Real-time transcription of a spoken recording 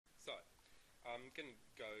I'm going to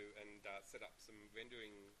go and set up some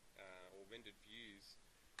rendering or rendered views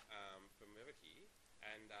from Revit here.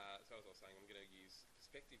 And so as I was saying, I'm going to use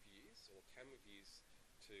perspective views or camera views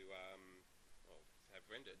to have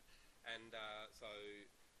rendered. And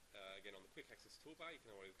again, on the quick access toolbar, you can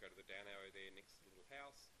always go to the down arrow there next to the little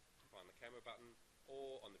house to find the camera button,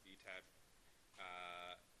 or on the view tab,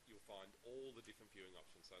 you'll find all the different viewing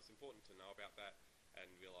options. So it's important to know about that and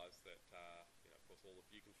realise that, of course, all the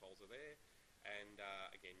view controls are there. And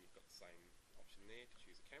again, you've got the same option there to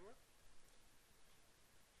choose a camera.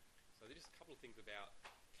 So there's just a couple of things about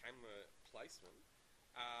camera placement.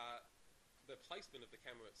 The placement of the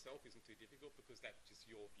camera itself isn't too difficult because that's just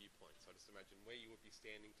your viewpoint. So just imagine where you would be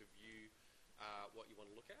standing to view what you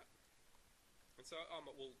want to look at. And so,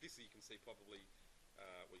 well, this you can see probably,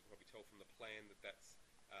 you can probably tell from the plan that that's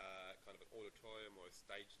kind of an auditorium or a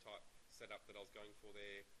stage type setup that I was going for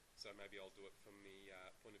there. So maybe I'll do it from the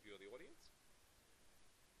point of view of the audience.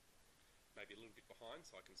 Maybe a little bit behind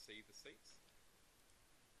so I can see the seats.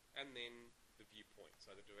 And then the viewpoint,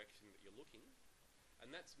 so the direction that you're looking.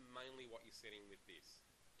 And that's mainly what you're setting with this.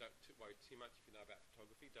 Don't worry too much if you know about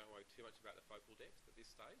photography. Don't worry too much about the focal depth at this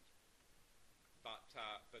stage. But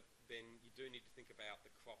then you do need to think about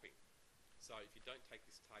the cropping. So if you don't take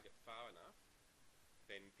this target far enough,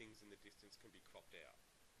 then things in the distance can be cropped out.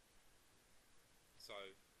 So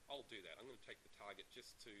I'll do that. I'm going to take the target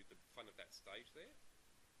just to the front of that stage there.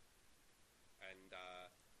 And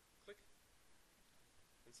click.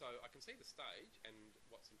 And so I can see the stage and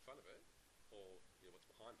what's in front of it, or what's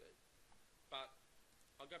behind it. But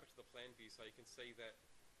I'll go back to the plan view so you can see that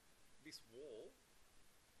this wall,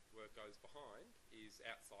 where it goes behind, is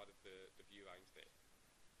outside of the view range there.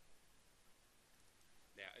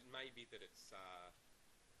 Now, it may be that it's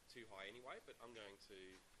too high anyway, but I'm going to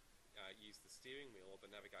use the steering wheel or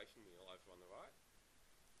the navigation wheel over on the right.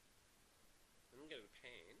 And I'm going to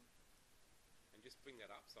pan and just bring that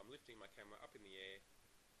up. So I'm lifting my camera up in the air,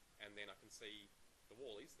 and then I can see the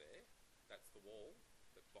wall is there. That's the wall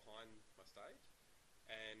that's behind my stage,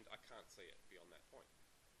 and I can't see it beyond that point.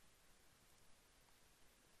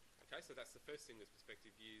 Okay, so that's the first thing with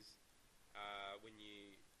perspective views. When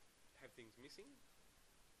you have things missing,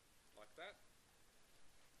 like that,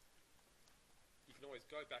 you can always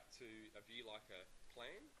go back to a view like a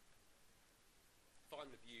plan, find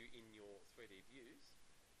the view in your 3D views,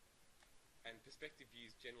 and perspective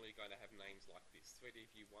views generally going to have names like this: 3D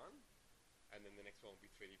view 1, and then the next one will be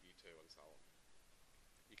 3D view 2, and so on.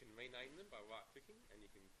 You can rename them by right-clicking, and you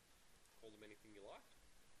can call them anything you like.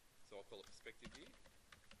 So I'll call it perspective view.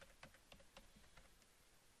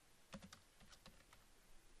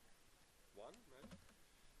 1, maybe.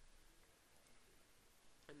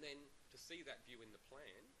 And then to see that view in the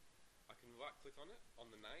plan, I can right-click on it, on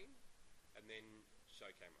the name, and then show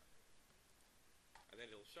camera. And then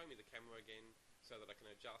it'll show me the camera again so that I can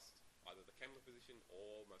adjust either the camera position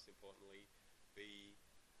or, most importantly, the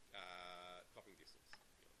cropping distance.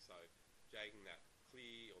 So dragging that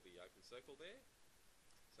clear or the open circle there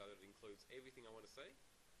so that it includes everything I want to see.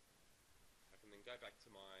 I can then go back to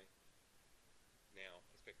my now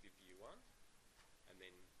perspective view 1, and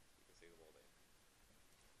then you can see the wall there.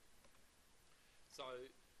 So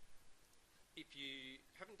if you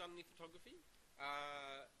haven't done any photography,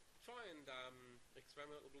 try and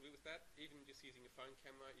experiment a little bit with that. Even just using a phone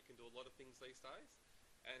camera, you can do a lot of things these days.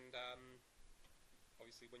 And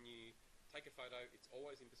obviously when you take a photo, it's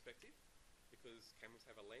always in perspective because cameras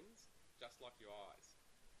have a lens, just like your eyes.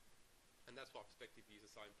 And that's why perspective views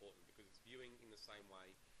are so important, because it's viewing in the same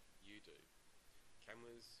way you do.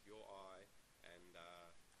 Cameras, your eye, and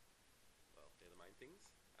well, they're the main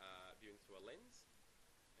things. Viewing through a lens,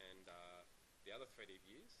 and the other 3D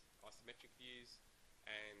views, isometric views,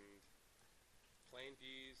 and plan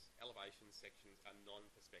views, elevation sections are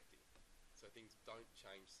non-perspective. So things don't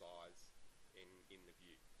change size in the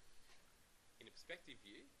view. In a perspective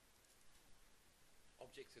view,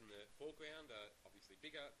 objects in the foreground are obviously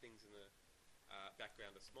bigger, things in the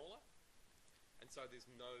background are smaller, and so there's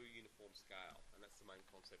no uniform scale, and that's the main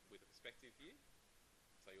concept with a perspective view.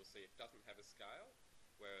 So you'll see it doesn't have a scale,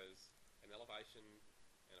 whereas an elevation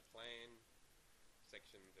and a plan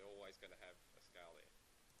section, they're always going to have a scale there.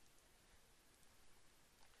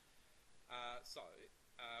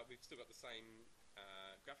 We've still got the same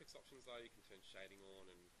graphics options though. You can turn shading on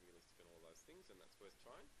and realistic and all those things, and that's worth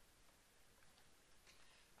trying.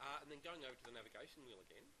 And then going over to the navigation wheel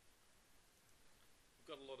again, we've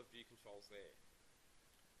got a lot of view controls there.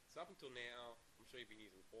 So up until now, I'm sure you've been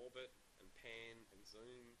using orbit and pan and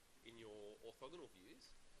zoom in your orthogonal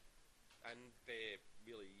views, and they're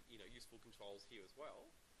really useful controls here as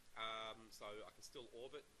well. So I can still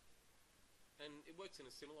orbit And it works in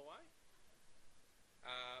a similar way,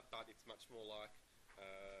 but it's much more like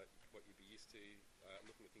what you'd be used to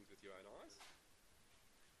looking at things with your own eyes.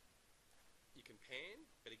 You can pan,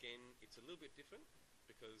 but again, it's a little bit different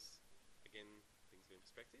because, again, things are in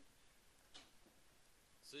perspective.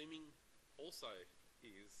 Zooming also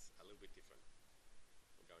is a little bit different.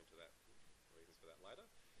 We'll go into that, reasons for that later.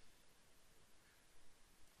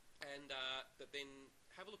 And but then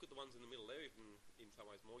have a look at the ones in the middle. They're even in some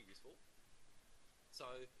ways more useful. So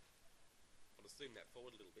I'll just zoom that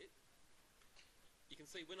forward a little bit. You can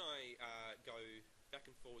see when I go back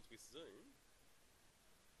and forwards with zoom,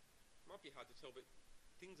 it might be hard to tell, but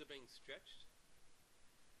things are being stretched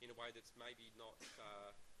in a way that's maybe not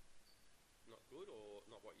good or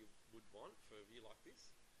not what you would want for a view like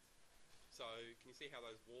this. So can you see how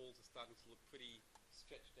those walls are starting to look pretty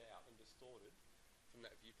stretched out and distorted from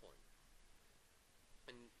that viewpoint?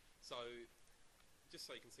 And so just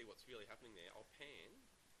so you can see what's really happening there, I'll pan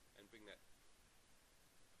and bring that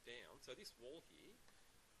down. So this wall here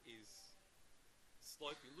is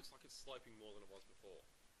sloping, looks like it's sloping more than it was before.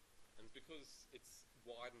 And it's because it's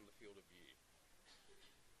widened the field of view.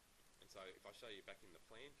 And so if I show you back in the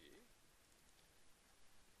plan view,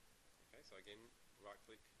 okay, so again, right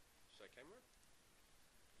click, show camera.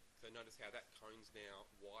 So notice how that cone's now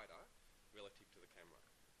wider relative to the camera.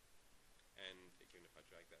 And again, if I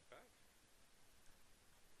drag that back,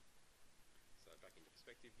 so back into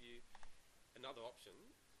perspective view, another option,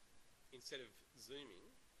 instead of zooming,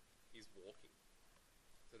 is walking.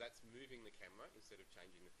 So that's moving the camera instead of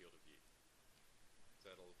changing the field of view.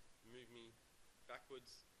 So it'll move me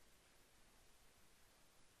backwards,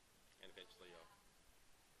 and eventually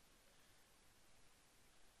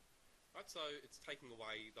right, so it's taking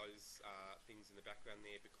away those things in the background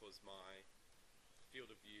there because my field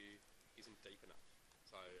of view isn't deep enough.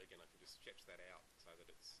 So again, I can just stretch that out so that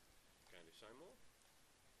it's going to show more.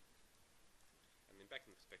 And then back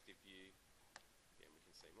in the perspective view, again, we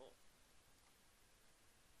can see more.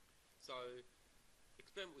 So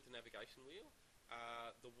experiment with the navigation wheel.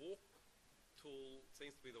 The walk tool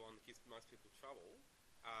seems to be the one that gives most people trouble,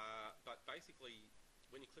 but basically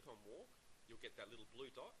when you click on walk, you'll get that little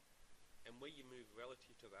blue dot, and where you move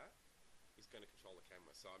relative to that is going to control the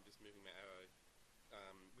camera. So I'm just moving my arrow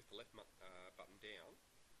with the left button down,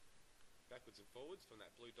 backwards and forwards from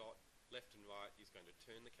that blue dot. Left and right is going to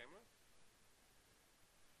turn the camera,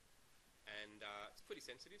 and it's pretty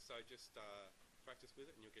sensitive, so just practice with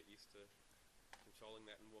it and you'll get used to controlling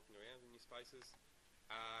that and walking around in your spaces.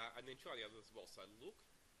 And then try the others as well. So look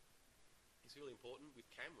is really important with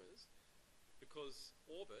cameras because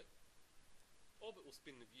orbit will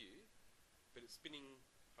spin the view, but it's spinning,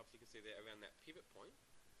 hopefully you can see there, around that pivot point,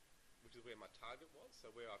 which is where my target was.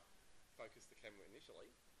 So where I focused the camera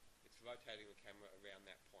initially, it's rotating the camera around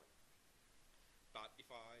that point. But if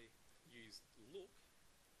I use look,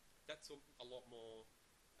 that's a lot more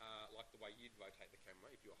like the way you'd rotate the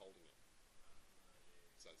camera if you were holding it.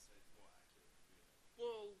 So it's more accurate. Yeah.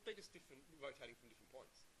 Well, they're just different, rotating from different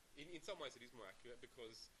points. In some ways it is more accurate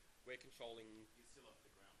because we're controlling... You're still off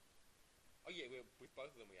the ground. Oh yeah, with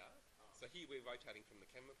both of them we are. Oh. So here we're rotating from the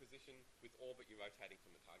camera position, with orbit you're rotating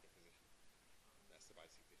from the target position. That's the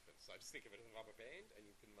basic difference. So just think of it as a rubber band and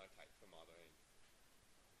you can rotate from either end.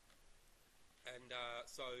 And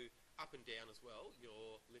so up and down as well,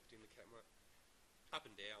 you're lifting the camera up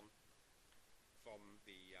and down from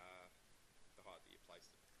the height that you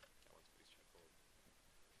placed it. That one's pretty straightforward.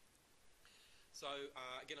 So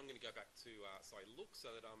again, I'm going to go back to look,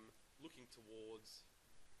 so that I'm looking towards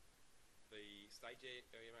the stage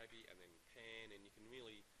area maybe, and then pan, and you can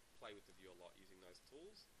really play with the view a lot using those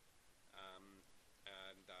tools.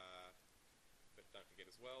 But don't forget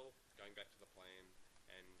as well, going back to the plan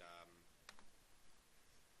and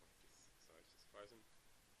sorry, it's just frozen.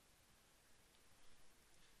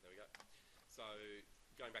 There we go. So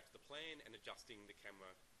going back to the plan and adjusting the camera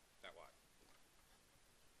that way.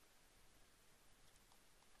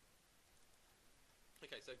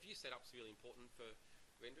 Okay, so view setup's really important for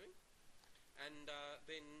rendering, and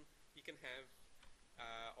then you can have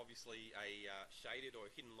obviously a shaded or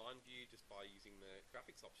a hidden line view just by using the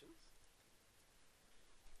graphics options.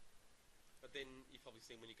 But then you've probably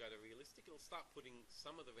seen when you go to realistic, it'll start putting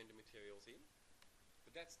some of the render materials in,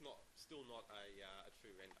 but that's still not a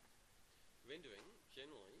true render. Rendering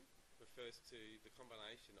generally refers to the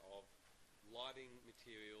combination of lighting,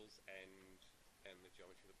 materials, and the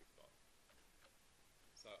geometry that we've got.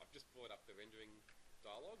 So I've just brought up the rendering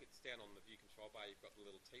dialog. It's down on the view control bar. You've got the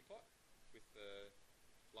little teapot with the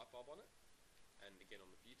light bulb on it, and again on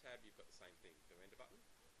the view tab you've got the same thing, the render button.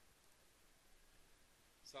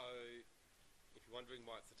 So if you you're wondering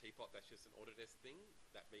why it's a teapot, that's just an Autodesk thing.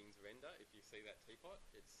 That means render. If you see that teapot,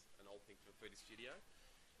 it's an old thing from 3D Studio.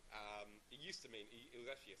 It used to mean, it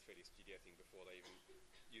was actually a 3D Studio thing before they even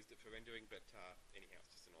used it for rendering, but anyhow,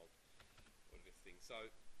 it's just an old Autodesk thing. So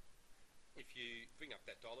if you bring up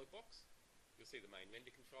that dialog box, you'll see the main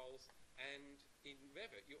render controls, and in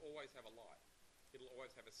Revit, you always have a light. It'll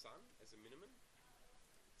always have a sun as a minimum,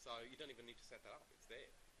 so you don't even need to set that up, it's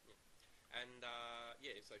there. Yeah. And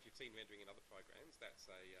yeah, so if you've seen rendering in other programs, that's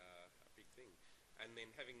a big thing. And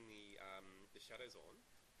then having the shadows on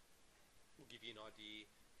will give you an idea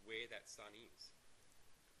where that sun is.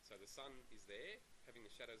 So the sun is there, having the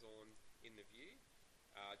shadows on in the view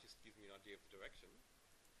just gives me an idea of the direction.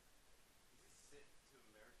 Is it set to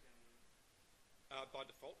American? By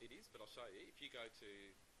default it is, but I'll show you. If you go to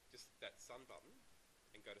just that sun button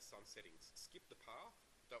and go to sun settings, skip the path.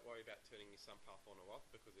 Don't worry about turning your sun path on or off,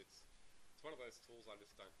 because it's one of those tools I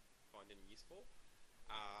just don't find any use for.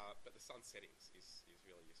 But the sun settings is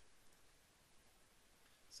really useful.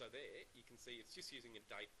 So there, you can see it's just using a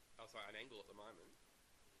an angle at the moment.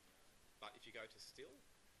 But if you go to still,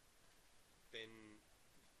 then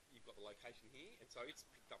you've got the location here, and so it's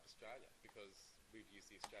picked up Australia because we've used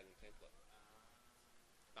the Australian template.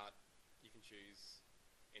 But you can choose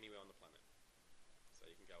anywhere on the planet. So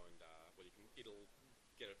you can go and, it'll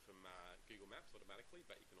get it from Google Maps automatically,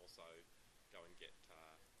 but you can also go and get,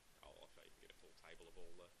 I'll show you, you can get a full table of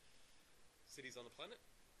all the cities on the planet.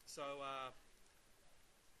 So,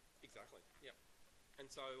 exactly, yeah. And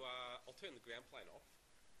so I'll turn the ground plane off,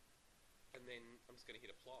 and then I'm just going to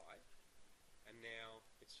hit apply, and now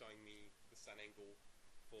it's showing me the sun angle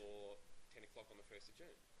for 10 o'clock on the 1st of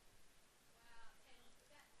June. Wow, 10, is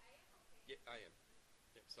that AM or PM? Yeah, AM.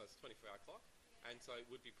 Yep, so it's 24-hour clock, and so it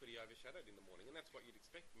would be pretty overshadowed in the morning, and that's what you'd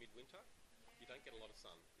expect midwinter. You don't get a lot of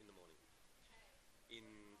sun in the morning.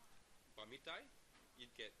 By midday,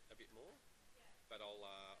 you'd get a bit more, but I'll,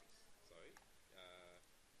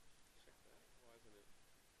 check that. Why isn't it?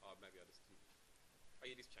 Oh, maybe I just didn't. Oh,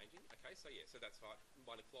 it is changing. Okay, so yeah, so that's right. 1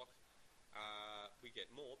 o'clock, we get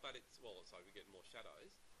more, but we get more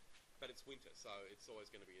shadows, but it's winter, so it's always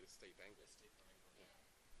going to be at a steep angle. Yeah.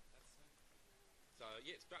 So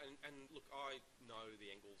yeah, it's great. And look, I know the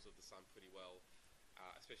angles of the sun pretty well,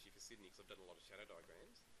 especially for Sydney, because I've done a lot of shadow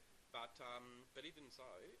diagrams. But even so,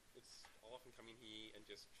 I'll often come in here and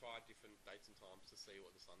just try different dates and times to see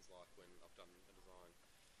what the sun's like when I've done a design.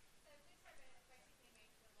 So this basically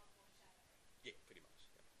makes it a lot more shadow. Yeah, pretty much.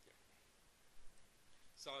 Yeah.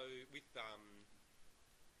 So with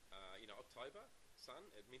October sun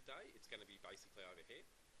at midday, it's going to be basically overhead.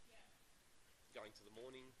 Yeah. Going to the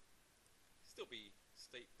morning, still be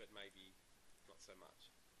steep, but maybe not so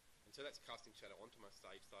much. And so that's casting shadow onto my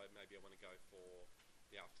stage. So maybe I want to go for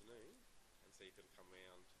the afternoon and see if it'll come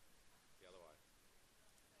round the other way.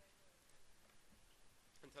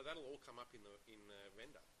 And so that'll all come up in the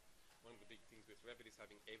render. One of the big things with Revit is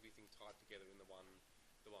having everything tied together in the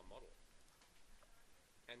one model.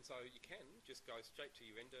 And so you can just go straight to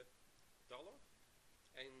your render dialog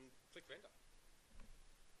and click render.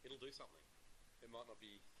 It'll do something. It might not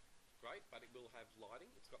be great, but it will have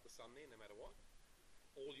lighting. It's got the sun there no matter what.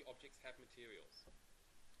 All your objects have materials.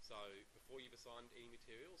 So before you've assigned any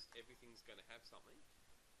materials, everything's going to have something,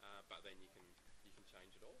 but then you can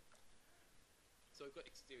change it all. So we've got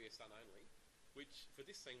exterior sun only, which for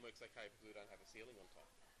this scene works okay because we don't have a ceiling on top.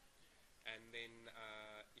 And then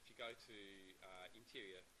if you go to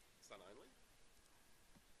interior sun only,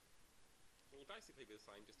 it'll basically be the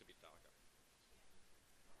same, just a bit darker.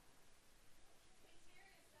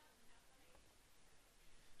 Interior sun, how funny.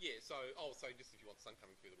 Yeah, so just if you want sun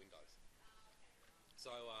coming through the windows. Okay.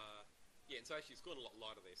 So and so actually it's gone a lot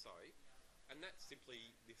lighter there, sorry. And that's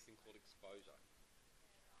simply this thing called exposure.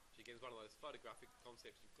 So again, it's one of those photographic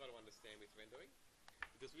concepts you've got to understand with rendering,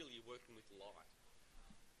 because really you're working with light,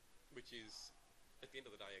 which is, at the end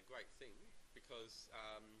of the day, a great thing, because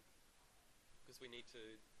we need to,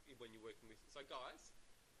 when you're working with... So guys,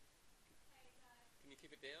 can you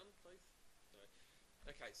keep it down, please? No.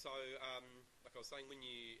 Okay, so like I was saying, when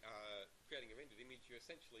you are creating a rendered image, you're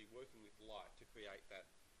essentially working with light to create that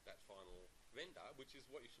final render, which is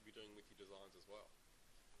what you should be doing with your designs as well.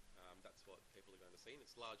 That's what people are going to see, and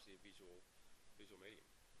it's largely a visual medium.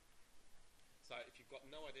 So if you've got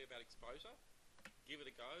no idea about exposure, give it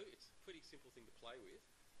a go. It's a pretty simple thing to play with,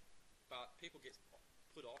 but people get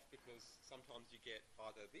put off because sometimes you get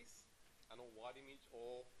either this, an all white image,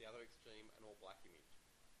 or the other extreme, an all black image.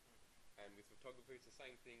 And with photography, it's the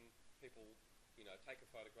same thing. People, take a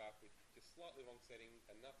photograph with just slightly wrong setting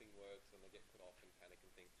and nothing works, and they get put off and panic and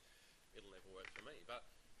think, it'll never work for me. But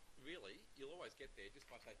really, you'll always get there just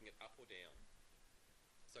by taking it up or down.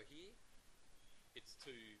 So here, it's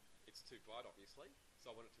too bright, obviously, so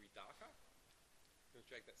I want it to be darker. I'm going to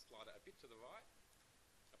drag that slider a bit to the right,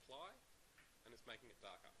 apply, and it's making it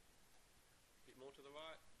darker. A bit more to the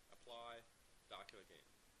right, apply, darker again.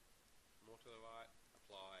 More to the right,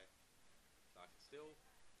 apply, darker still,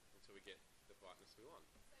 until we get the brightness we want.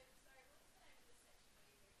 So, sorry, what was the name of the section where you're moving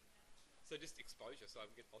now? So just exposure, so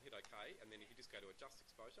I'll hit OK, and then if you just go to adjust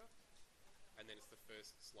exposure, and then it's the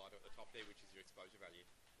first slider at the top there, which is your exposure value.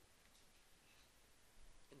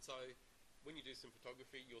 And so when you do some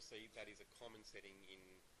photography, you'll see that is a common setting in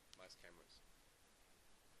most cameras.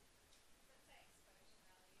 Let's say exposure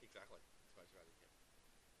value. Exactly, exposure value. Yeah.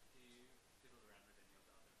 Do you fiddle around with any of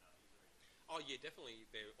the other values or anything? Oh yeah, definitely.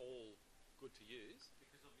 They're all good to use.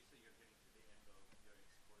 Because obviously you're getting to the end of your exposure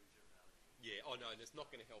value. Yeah. Oh no, and it's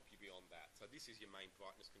not going to help you beyond that. So this is your main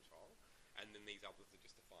brightness control, and then these others are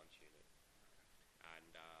just to fine tune it.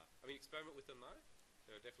 And I mean, experiment with them though.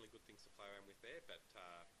 There are definitely good things to play around with there, but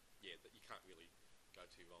yeah, that you can't really go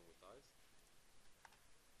too wrong with those.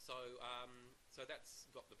 So so that's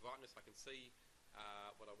got the brightness. I can see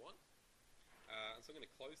what I want, and so I'm going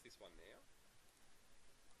to close this one now,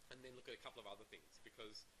 and then look at a couple of other things,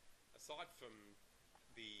 because aside from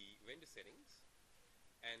the render settings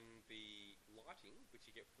and the lighting, which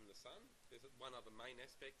you get from the sun, there's one other main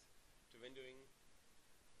aspect to rendering,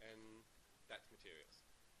 and that's materials.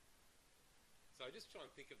 So just try and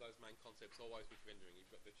think of those main concepts always with rendering. You've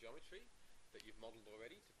got the geometry that you've modelled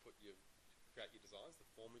already to create your designs, the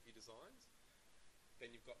form of your designs. Then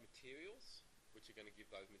you've got materials, which are going to give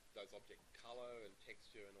those objects colour and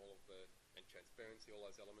texture and and transparency, all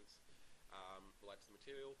those elements relate to the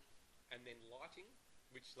material. And then lighting,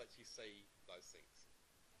 which lets you see those things.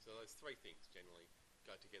 So those three things generally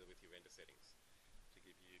go together with your render settings to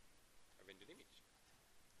give you a rendered image.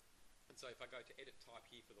 And so if I go to edit type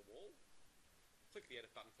here for the wall, click the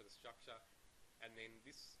edit button for the structure, and then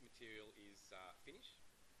this material is finished,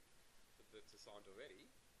 that's assigned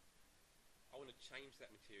already. I want to change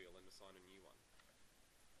that material and assign a new one.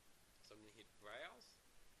 So I'm going to hit browse.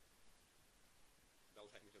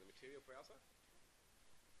 That'll take me to the material browser.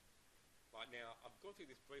 Right now, I've gone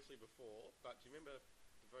through this briefly before, but do you remember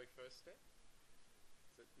the very first step?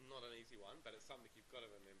 It's not an easy one, but it's something you've got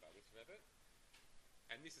to remember with Revit.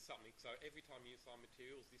 And this is something, so every time you assign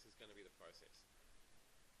materials, this is going to be the process.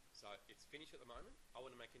 So it's finished at the moment. I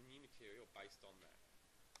want to make a new material based on that.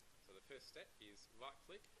 So the first step is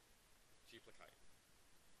right-click, duplicate.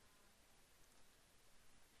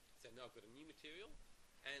 So now I've got a new material,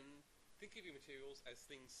 and think of your materials as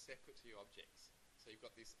things separate to your objects. So you've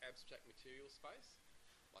got this abstract material space,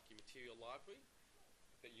 like your material library,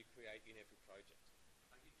 that you create in every project.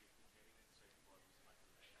 Are you duplicating it so it forms like a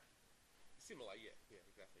layer? Similar, yeah,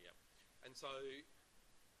 exactly, yeah. And so,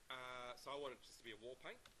 so I want it just to be a wall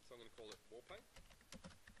paint, so I'm going to call it wall paint.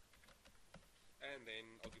 And then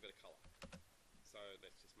I'll give it a colour. So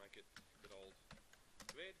let's just make it good old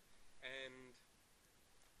red, and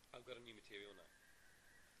I've got a new material now.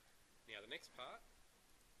 Now the next part,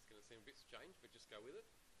 it's going to seem a bit strange, but just go with it.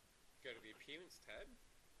 Go to the Appearance tab,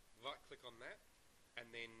 right click on that,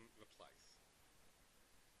 and then Replace.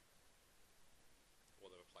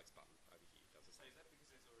 Or the Replace button over here does the So same. is that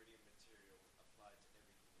because there's already a material applied to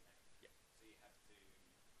everything you make? Yeah. So you have to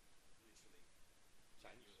literally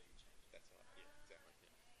Change. manually change it. That's right, yeah, exactly.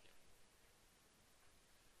 Yeah.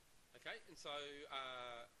 Okay, and so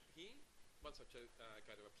here, once I go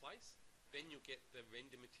to Replace, then you'll get the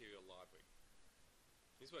render material library.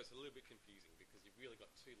 This is where it's a little bit confusing because you've really got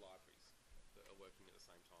two libraries that are working at the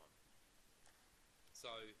same time. So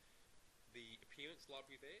the appearance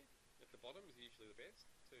library there at the bottom is usually the best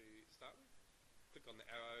to start with. Click on the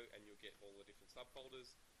arrow and you'll get all the different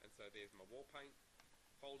subfolders, and so there's my wall paint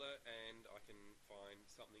folder, and I can find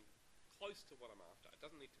something close to what I'm after. It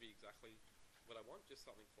doesn't need to be exactly what I want, just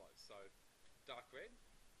something close. So dark red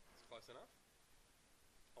is close enough.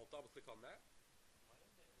 I'll double click on that. Why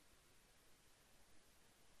don't they all duplicate?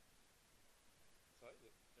 Sorry?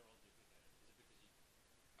 They're all duplicated. Is it because you...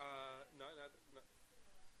 No.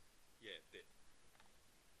 Yeah, there.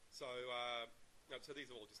 So, no, so these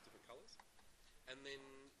are all just different colours. And then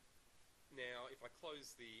now if I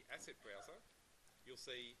close the asset browser, you'll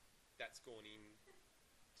see that's gone in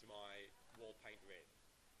to my wall paint red.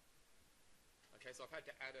 Okay, so I've had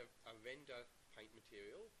to add a render paint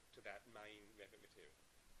material to that main Revit material.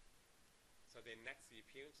 So then that's the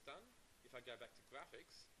appearance done. If I go back to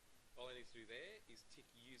graphics, all I need to do there is tick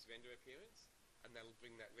use render appearance, and that'll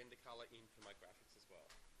bring that render color in for my graphics as well.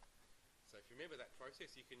 So if you remember that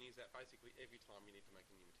process, you can use that basically every time you need to make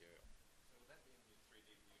a new material. So will that be in your 3D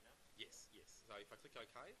view now? Yes. So if I click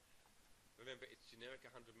OK, Remember, it's generic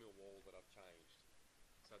 100mm wall that I've changed.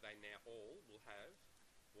 So they now all will have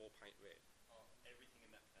wall paint red. Oh, everything in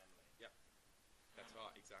that family. Yep, that's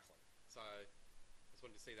right, exactly. So I just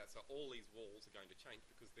wanted to see that. So all these walls are going to change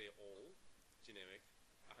because they're all generic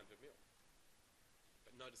 100mm.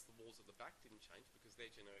 But notice the walls at the back didn't change because they're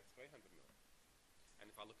generic 300mm. And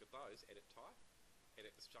if I look at those, edit type,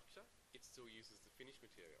 edit the structure, it still uses the finished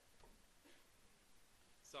material.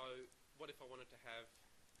 So what if I wanted to have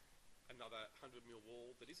another 100mm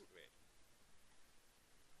wall that isn't red?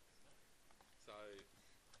 So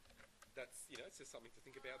that's, it's just something to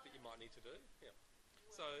think about that you might need to do. Yeah.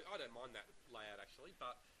 So I don't mind that layout actually,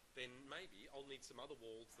 but then maybe I'll need some other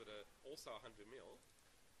walls that are also 100mm.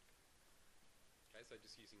 Okay, so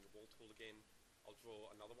just using the wall tool again, I'll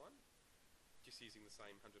draw another one, just using the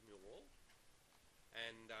same 100mm wall.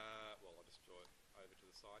 And, well, I'll just draw it over to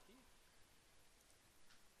the side here.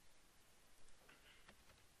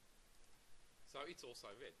 So it's also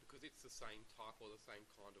red because it's the same type or the same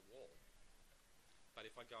kind of wall. But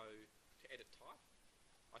if I go to edit type,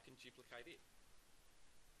 I can duplicate it.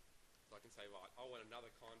 So I can say, right, I want another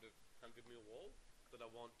kind of 100mm wall that I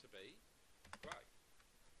want to be grey.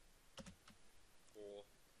 Or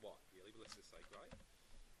white, really, but let's just say grey.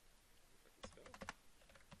 If I can spell.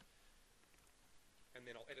 And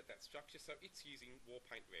then I'll edit that structure. So it's using wall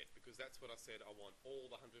paint red because that's what I said I want all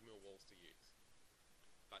the 100mm walls to use.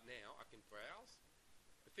 But now I can browse.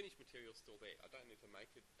 The finished material is still there. I don't need to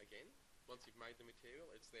make it again. Once you've made the material,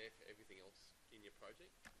 it's there for everything else in your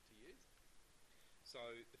project to use. So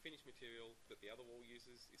the finished material that the other wall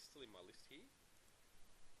uses is still in my list here.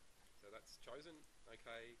 So that's chosen.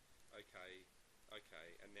 Okay, okay, okay.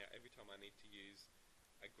 And now every time I need to use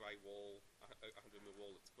a grey wall, a 100mm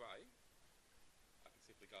wall that's grey, I can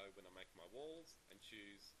simply go when I make my walls and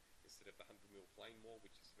choose, instead of the 100mm plain wall,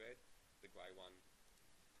 which is red, the grey one,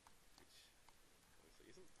 which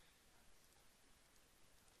obviously isn't.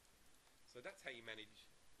 So that's how you manage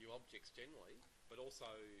your objects generally, but also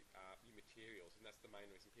your materials, and that's the main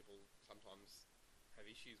reason people sometimes have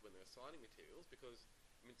issues when they're assigning materials, because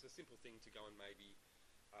it's a simple thing to go and maybe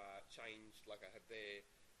change, like I had there,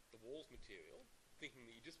 the walls material, thinking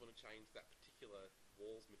that you just want to change that particular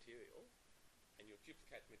walls material, and you'll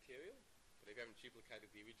duplicate the material, but if you haven't duplicated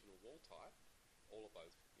the original wall type, all of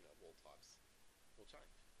those wall types will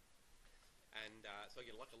change. And so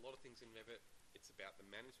again, like a lot of things in Revit, it's about the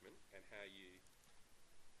management and how you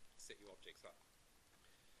set your objects up.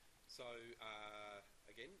 So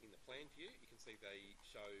again, in the plan view, you can see they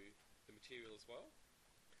show the material as well,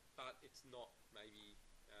 but it's not maybe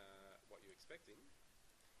what you're expecting.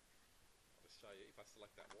 I'll just show you. If I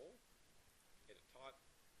select that wall, edit type,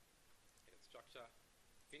 edit structure,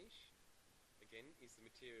 finish, again, is the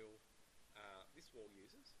material this wall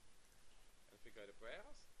uses. And if we go to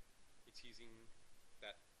browse, it's using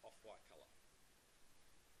that off-white colour.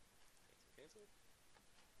 Cancel.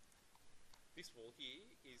 This wall here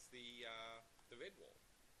is the red wall.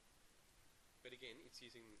 But again, it's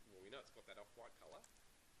using, well, we know it's got that off-white colour,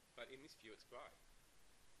 but in this view it's grey.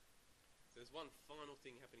 So there's one final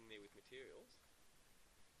thing happening there with materials.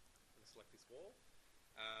 I'm going to select this wall.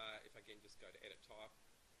 If I again just go to edit type,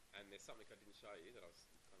 and there's something I didn't show you that I'll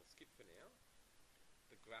kind of skip for now.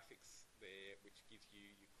 The graphics there, which gives you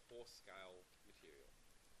your coarse scale material.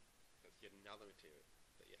 That's yet another material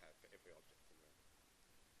that you have for every object in there.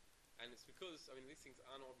 And it's because, these things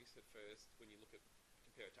aren't obvious at first when you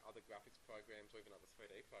compare it to other graphics programs or even other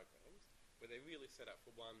 3D programs, where they're really set up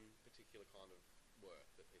for one particular kind of work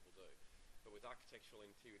that people do. But with architectural and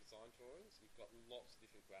interior design drawings, you've got lots of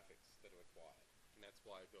different graphics that are required, and that's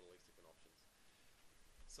why you've got all these different options.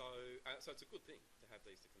 So, so it's a good thing to have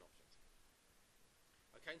these different options.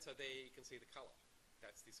 Okay, and so there you can see the colour.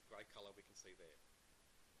 That's this grey colour we can see there.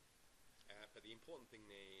 But the important thing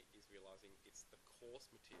there is realising it's the coarse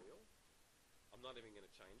material. I'm not even going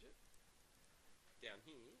to change it. Down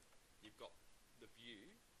here, you've got the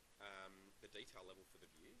view, the detail level for the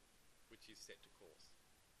view, which is set to coarse.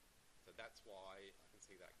 So that's why I can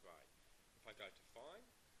see that grey. If I go to fine,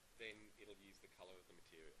 then it'll use the colour of the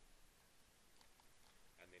material.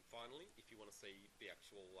 And then finally, if you want to see the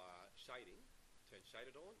actual shading, turn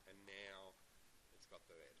shaded on, and now it's got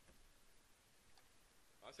the red.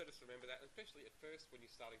 So just remember that, especially at first when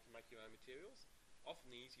you're starting to make your own materials, often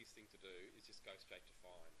the easiest thing to do is just go straight to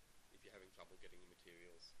fine if you're having trouble getting your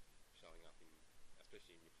materials showing up,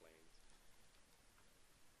 especially in your plans.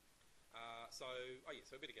 So I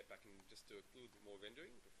better get back and just do a little bit more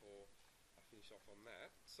rendering before I finish off on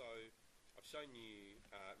that. So I've shown you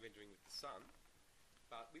rendering with the sun,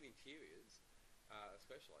 but with interiors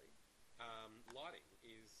especially, lighting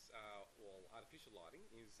is artificial lighting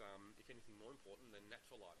is, if anything, more important than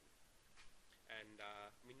natural lighting. And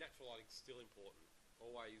natural lighting's still important.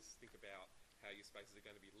 Always think about how your spaces are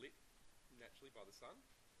going to be lit naturally by the sun.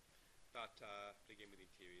 But again, with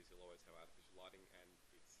interiors, you'll always have artificial lighting, and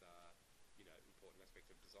it's important aspect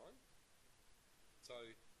of design. So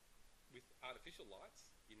with artificial lights,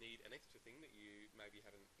 you need an extra thing that you maybe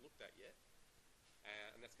haven't looked at yet,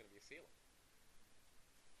 and that's going to be a ceiling.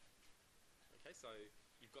 Okay, so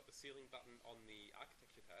you've got the ceiling button on the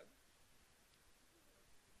architecture tab.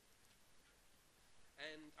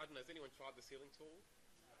 And I don't know, has anyone tried the ceiling tool?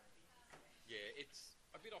 Yeah, it's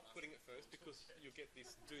a bit off-putting at first because you'll get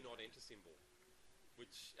this do not enter symbol,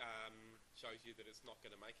 which shows you that it's not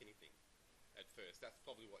going to make anything at first. That's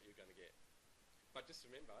probably what you're going to get. But just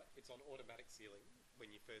remember, it's on automatic ceiling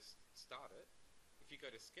when you first start it. If you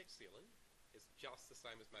go to sketch ceiling, it's just the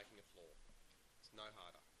same as making a floor. It's no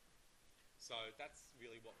harder. So that's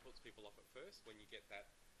really what puts people off at first when you get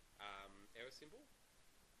that error symbol.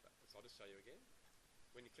 So I'll just show you again.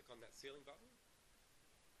 When you click on that ceiling button,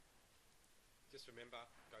 just remember,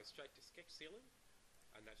 go straight to sketch ceiling,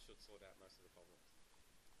 and that should sort out most of the problems.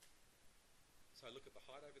 So look at the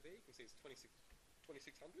height over there. You can see it's 2600.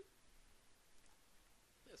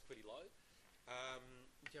 That's pretty low.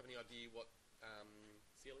 Do you have any idea what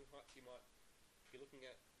ceiling heights you might be looking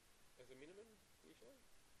at as a minimum, usually?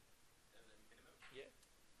 As a minimum? Yeah.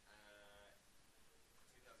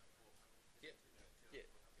 2,400.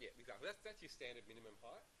 Yeah, exactly. That's your standard minimum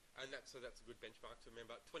height, and so that's a good benchmark to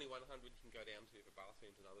remember. 2,100 you can go down to for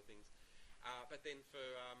bathrooms and other things. But then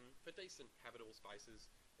for decent habitable spaces,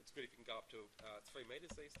 it's good if you can go up to 3 metres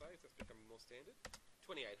these days. That's becoming more standard.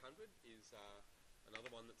 2,800 is another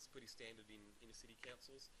one that's pretty standard in inner city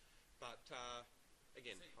councils. But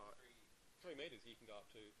again, 3 metres you can go up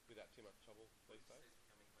to without too much trouble these days.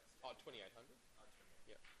 Oh, 2,800. Oh,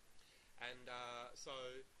 28. Yeah. And so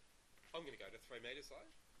I'm going to go to 3 metres though,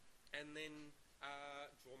 and then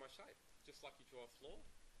draw my shape. Just like you draw a floor,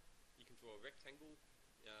 you can draw a rectangle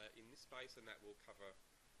in this space, and that will cover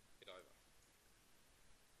it over.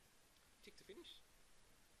 Tick to finish,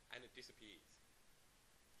 and it disappears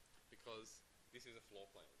because this is a floor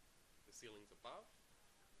plan. The ceiling's above,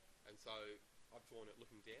 and so I've drawn it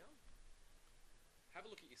looking down. Have a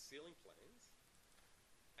look at your ceiling plans,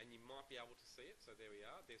 and you might be able to see it. So there we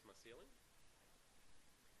are. There's my ceiling.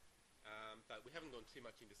 But we haven't gone too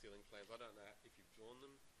much into ceiling plans. I don't know if you've drawn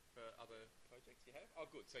them for other projects you have. Oh,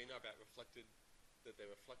 good. So you know about reflected, that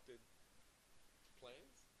they're reflected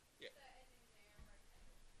plans? Yeah. So as in they're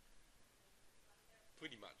rotated.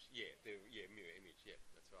 Pretty much, yeah. They're, mirror image, yeah,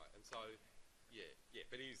 that's right. And so, yeah.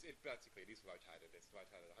 But basically it is rotated. It's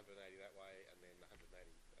rotated 180 that way and then 180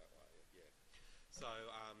 that way, yeah. So,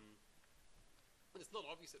 and it's not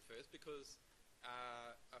obvious at first because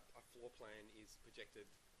a floor plan is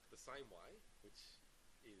projected the same way, which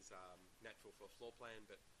is natural for a floor plan,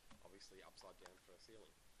 but obviously upside down for a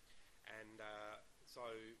ceiling. And so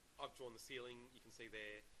I've drawn the ceiling, you can see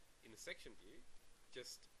there in the section view,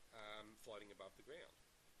 just floating above the ground.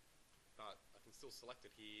 But I can still select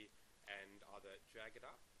it here and either drag it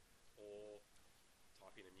up or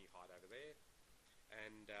type in a new height over there.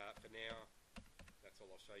 And for now, that's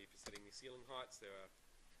all I'll show you for setting the ceiling heights. There are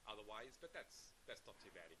other ways, but that's not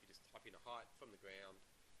too bad. If you just type in a height from the ground,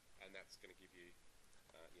 and that's going to give you,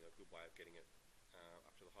 a good way of getting it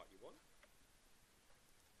up to the height you want.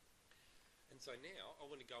 And so now I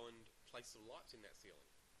want to go and place some lights in that ceiling.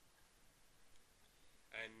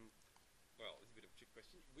 And, well, it's a bit of a trick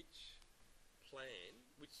question. Which plan,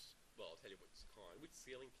 I'll tell you which kind, which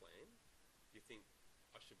ceiling plan do you think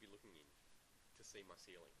I should be looking in to see my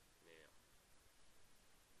ceiling now?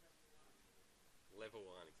 Level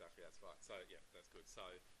 1, exactly, that's right. So, yeah, that's good. So,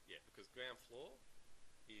 yeah, because ground floor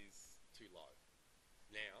is too low.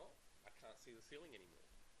 Now, I can't see the ceiling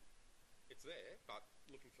anymore. It's there, but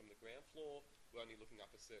looking from the ground floor, we're only looking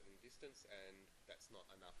up a certain distance, and that's not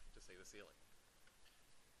enough to see the ceiling.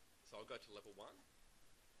 So I'll go to level 1.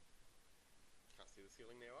 Can't see the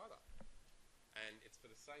ceiling there either. And it's for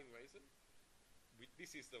the same reason.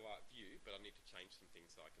 This is the right view, but I need to change some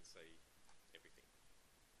things so I can see everything.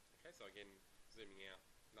 Okay, so again, zooming out,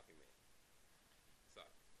 nothing there. So,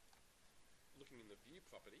 looking in the view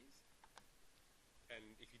properties,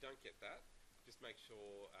 and if you don't get that, just make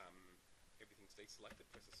sure everything's deselected,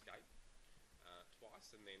 press escape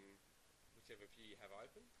twice, and then whichever view you have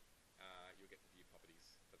open, you'll get the view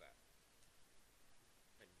properties for that.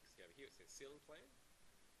 And you can see over here it says ceiling plan.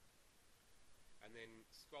 And then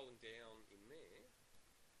scrolling down in there,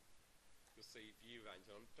 you'll see view range.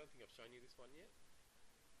 I don't think I've shown you this one yet.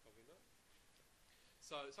 Probably not.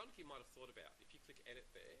 So something you might have thought about, if you click edit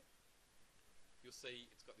there, you'll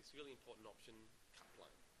see it's got this really important option, cut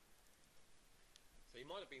plane. So you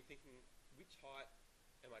might have been thinking, which height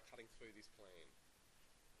am I cutting through this plan?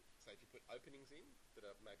 So if you put openings in that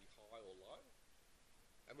are maybe high or low,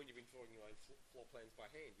 and when you've been drawing your own floor plans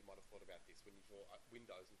by hand, you might have thought about this. When you draw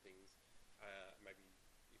windows and things, maybe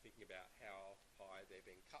you're thinking about how high they're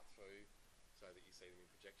being cut through so that you see them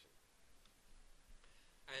in projection.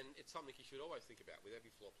 And it's something you should always think about with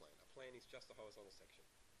every floor plan. A plan is just a horizontal section.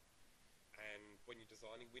 And when you're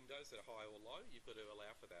designing windows that are high or low, you've got to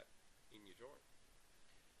allow for that in your drawing.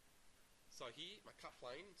 So here, my cut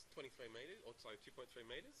plane is 23 metres, or so 2.3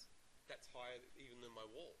 metres. That's higher even than my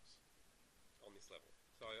walls on this level.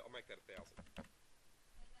 So I'll make that 1,000.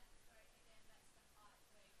 And that's, sorry, again, that's the height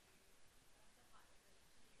where you, the height of the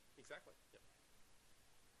cube. Exactly, yep.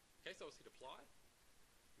 Okay, so I'll hit apply.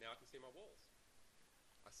 Now I can see my walls.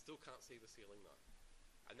 I still can't see the ceiling though.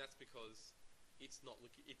 And that's because it's not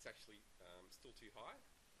looking, it's actually still too high.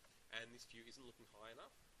 And this view isn't looking high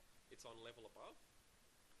enough. It's on level above.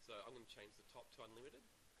 So I'm going to change the top to unlimited.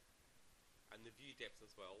 And the view depth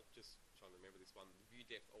as well, just trying to remember this one, the view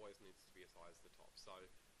depth always needs to be as high as the top. So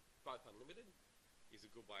both unlimited is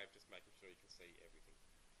a good way of just making sure you can see everything.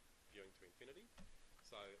 Viewing to infinity.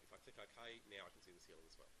 So if I click OK, now I can see the ceiling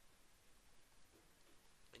as well.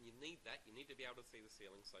 And you need that, you need to be able to see the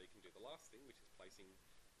ceiling so you can do the last thing, which is placing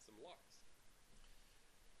some lights.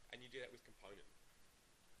 And you do that with component.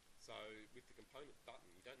 So with the component button,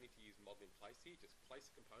 you don't need to use model in place here, just place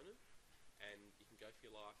a component and you can go for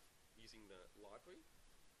your life using the library.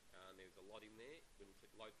 There's a lot in there when you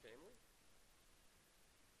click load family.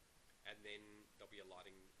 And then there'll be a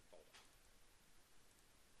lighting folder.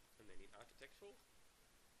 And then in architectural,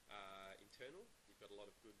 internal, you've got a lot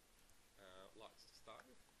of good lights to start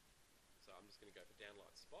with. So I'm just going to go for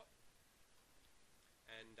downlight spot.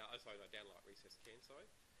 And, downlight recess can, sorry.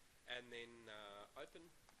 And then open.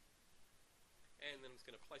 And then I'm just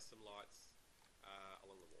going to place some lights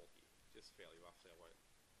along the wall here. Just fairly roughly, I won't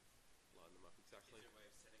line them up exactly. Is there a way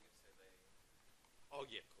of setting it so they... Oh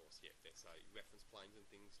yeah, of course, yeah. So reference planes and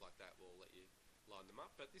things like that will let you line them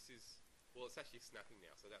up. But this is, well, it's actually snapping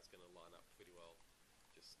now, so that's going to line up pretty well.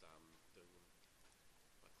 Just doing them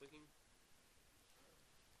by clicking.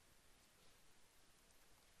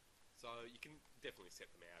 So you can definitely set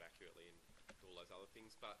them out accurately and do all those other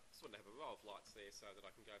things, but just want to have a row of lights there so that I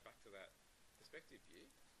can go back to that perspective view.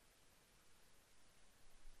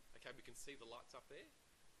 Okay, we can see the lights up there.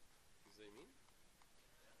 Zoom in.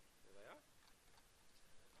 There they are.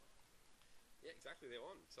 Yeah, exactly, they're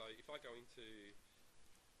on. So if I go into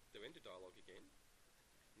the render dialog again,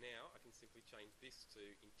 now I can simply change this to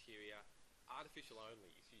interior. Artificial only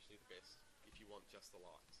is usually the best if you want just the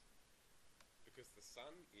lights. Because the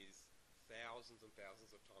sun is thousands and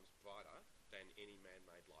thousands of times brighter than any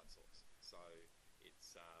man-made light source. So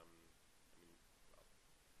it's, well,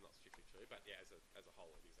 not strictly true, but yeah, as a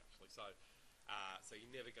whole it is actually. So, so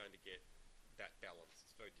you're never going to get that balance.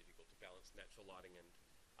 It's very difficult to balance natural lighting and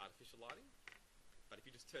artificial lighting. But if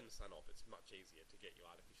you just turn the sun off, it's much easier to get your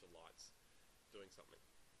artificial lights doing something.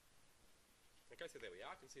 Okay, so there we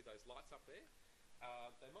are. I can see those lights up there.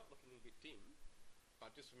 They might look a little bit dim,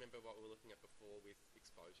 but just remember what we were looking at before with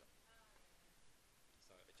exposure.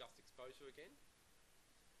 So adjust exposure again.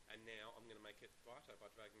 And now I'm going to make it brighter by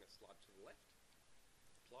dragging that slide to the left.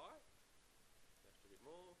 Apply. Left a bit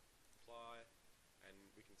more. Apply. And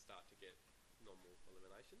we can start to get normal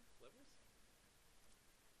illumination levels.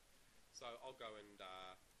 So I'll go and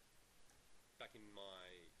back in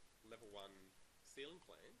my level 1 ceiling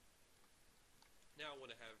plan. Now I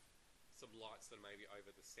want to have some lights that are maybe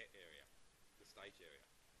over the set area, the stage area.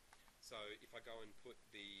 So if I go and put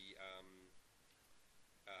the,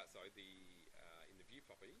 in the view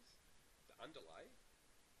properties, the underlay,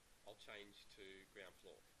 I'll change to ground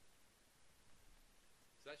floor.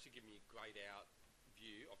 So that should give me a grayed out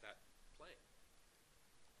view of that plan.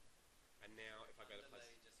 And now if I go to place...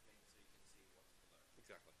 Underlay just means so you can see what's below.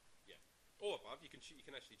 Exactly, yeah. Or above, you can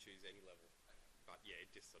actually choose any level. Okay. But yeah,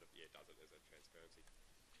 it just sort of does it as a transparency.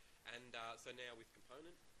 And so now with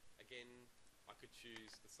component, again, I could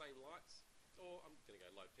choose the same lights, or I'm going to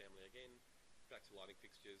go load family again, back to lighting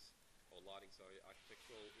fixtures, or lighting, sorry,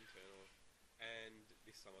 architectural, internal, and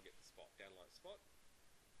this time I'll get the spot, downlight spot.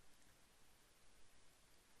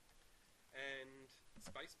 And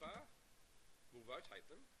spacebar will rotate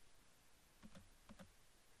them.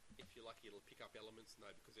 If you're lucky, it'll pick up elements. No,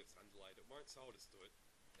 because it's underlaid, it won't, so I'll just do it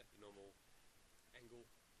at the normal angle.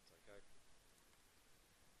 It's okay.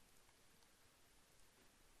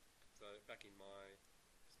 So back in my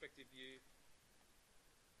perspective view,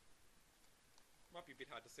 Might be a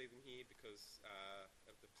bit hard to see them here because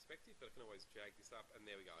of the perspective, but I can always drag this up, and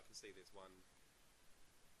there we go. I can see there's one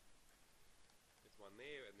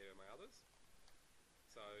there, and there are my others.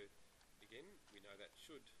 So again, we know that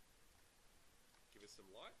should give us some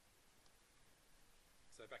light.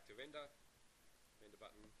 So back to render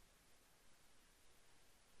button.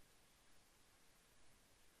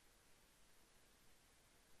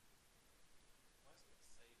 Why isn't it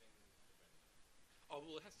saving the render? Oh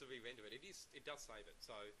well, it has to re-render it. It does save it.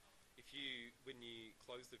 So if you, when you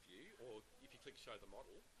close the view, or if you click show the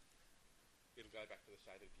model, it'll go back to the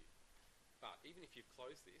shaded view. But even if you've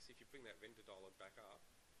closed this, if you bring that render dialog back up,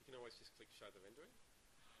 you can always just click show the rendering,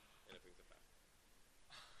 and it brings it back.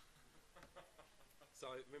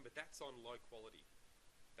 So remember, that's on low quality.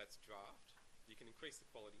 That's draft. You can increase the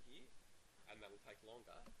quality here, and that'll take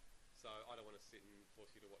longer. So I don't want to sit and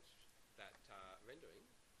force you to watch that rendering.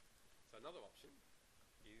 So another option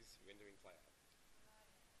is rendering cloud.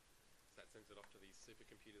 So that sends it off to these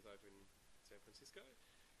supercomputers over in San Francisco,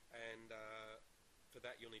 and for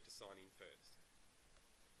that you'll need to sign in first.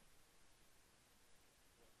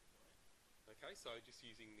 Okay, so just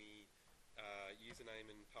using the username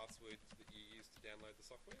and password that you use to download the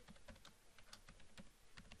software.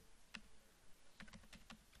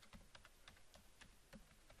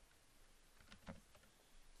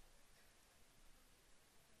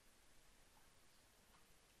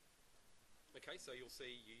 Okay, so you'll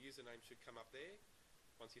see your username should come up there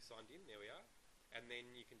once you're signed in. There we are. And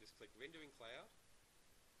then you can just click Rendering Cloud,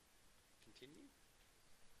 continue.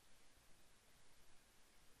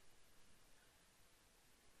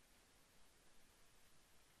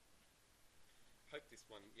 Hope this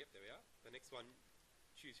one, yep, there we are. The next one,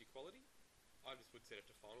 choose your quality. I just would set it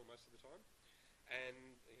to final most of the time.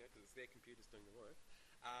 And, you know, because it's their computers doing the work.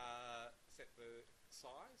 Set the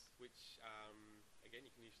size, which, again,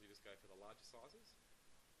 you can usually just go for the larger sizes.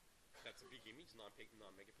 That's a big image, 9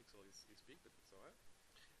 megapixel is big, but that's alright.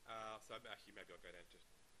 So actually maybe I'll go down to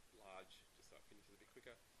large, just so it finishes a bit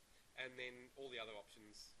quicker. And then all the other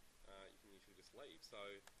options you can usually just leave.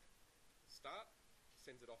 So start,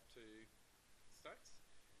 sends it off to states.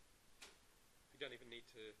 You don't even need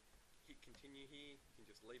to hit continue here, you can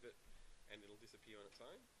just leave it and it'll disappear on its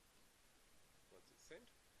own once it's sent.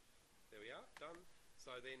 There we are, done.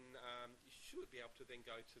 So then you should be able to then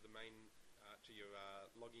go to the main, to your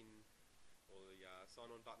login or the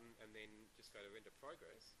sign-on button, and then just go to render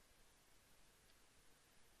progress,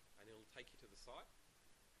 and it'll take you to the site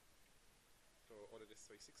for Autodesk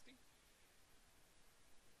 360.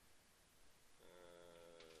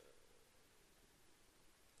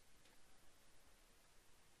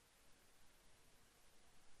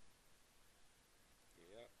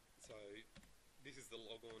 Yeah, so this is the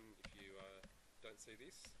logon. If you don't see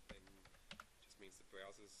this, then it just means the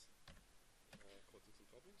browser's causing some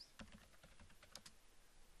problems.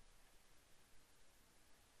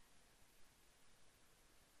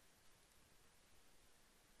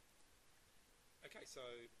 Okay, so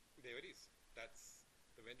there it is. That's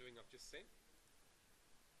the rendering I've just sent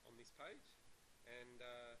on this page, and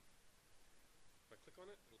if I click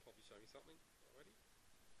on it, it'll probably show me something already.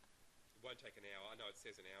 It won't take an hour. I know it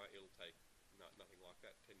says an hour. It'll take nothing like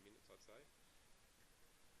that, 10 minutes I'd say.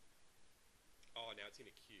 Oh, now it's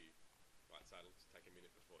in a queue. Right, so it'll just take a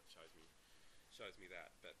minute before it shows me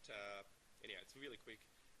that. But anyhow, it's really quick,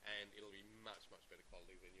 and it'll be much better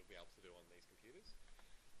quality than you'll be able to do on these computers.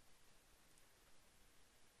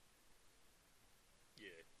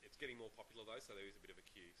 Yeah, it's getting more popular though, so there is a bit of a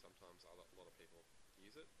queue. Sometimes a lot of people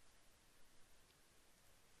use it.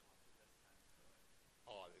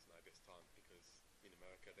 Oh, there's no best time because in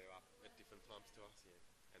America they're up at different times to us, yeah.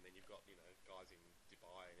 And then you've got, you know, guys in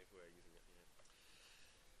Dubai and everywhere using it, yeah.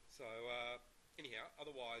 So anyhow,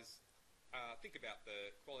 otherwise, think about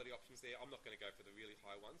the quality options there. I'm not going to go for the really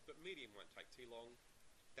high ones, but medium won't take too long.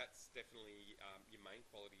 That's definitely your main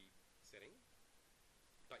quality setting.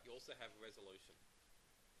 But you also have resolution.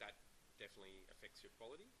 That definitely affects your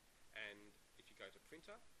quality. And if you go to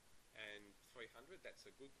printer and 300, that's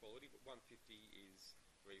a good quality, but 150 is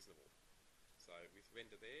reasonable. So with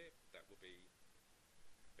render there, that will be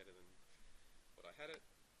better than what I had it.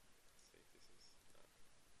 Let's see if this is... No.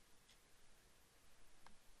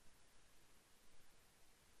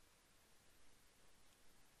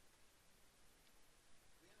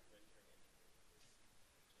 We are rendering anything with this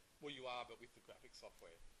project. Well, you are, but with the graphics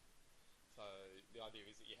software. So the idea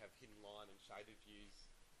is that you have hidden line and shaded views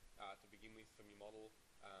to begin with from your model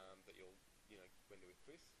that you'll, you know, render with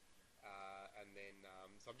Chris. And then,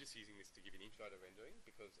 so I'm just using this to give you an intro to rendering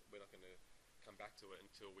because we're not going to come back to it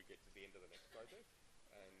until we get to the end of the next project.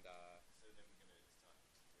 And So then we're going to start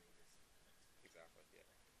doing this in the next. exactly.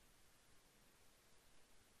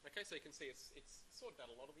 Okay, so you can see it's sorted out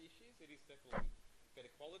a lot of the issues. It is definitely better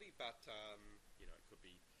quality, but you know, it could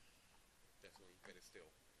be definitely better still.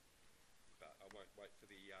 But I won't wait for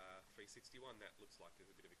the 361. That looks like there's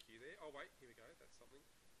a bit of a queue there. Oh wait, here we go. That's something.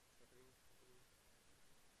 Happening.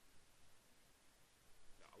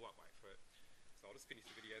 No, I won't wait for it. So I'll just finish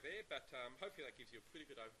the video there. But hopefully that gives you a pretty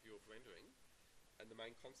good overview of rendering and the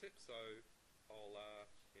main concept. So I'll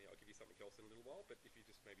give you something else in a little while. But if you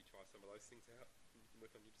just maybe try some of those things out, you can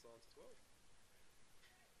work on your designs as well.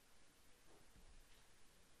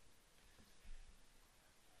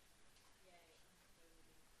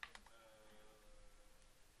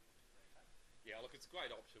 Yeah, look, it's a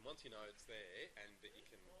great option once you know it's there and that you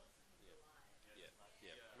can.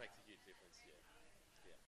 Yeah, it makes a huge difference. Yeah.